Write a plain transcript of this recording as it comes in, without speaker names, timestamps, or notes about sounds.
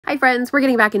Hi friends, we're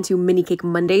getting back into Mini Cake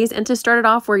Mondays, and to start it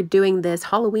off, we're doing this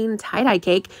Halloween tie-dye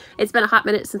cake. It's been a hot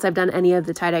minute since I've done any of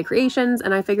the tie-dye creations,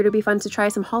 and I figured it'd be fun to try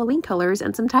some Halloween colors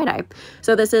and some tie-dye.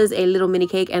 So this is a little mini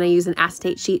cake, and I use an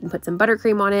acetate sheet and put some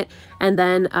buttercream on it, and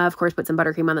then of course put some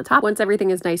buttercream on the top. Once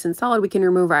everything is nice and solid, we can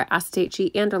remove our acetate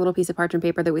sheet and our little piece of parchment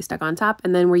paper that we stuck on top,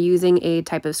 and then we're using a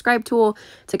type of scribe tool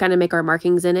to kind of make our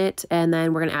markings in it, and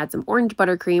then we're going to add some orange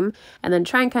buttercream, and then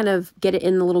try and kind of get it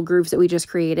in the little grooves that we just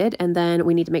created, and then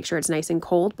we need to make sure it's nice and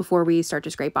cold before we start to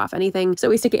scrape off anything. So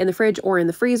we stick it in the fridge or in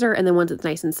the freezer, and then once it's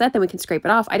nice and set, then we can scrape it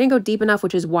off. I didn't go deep enough,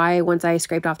 which is why once I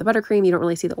scraped off the buttercream, you don't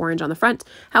really see the orange on the front.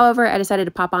 However, I decided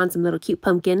to pop on some little cute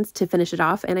pumpkins to finish it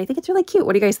off, and I think it's really cute.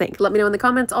 What do you guys think? Let me know in the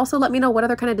comments. Also, let me know what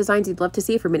other kind of designs you'd love to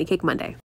see for Mini Cake Monday.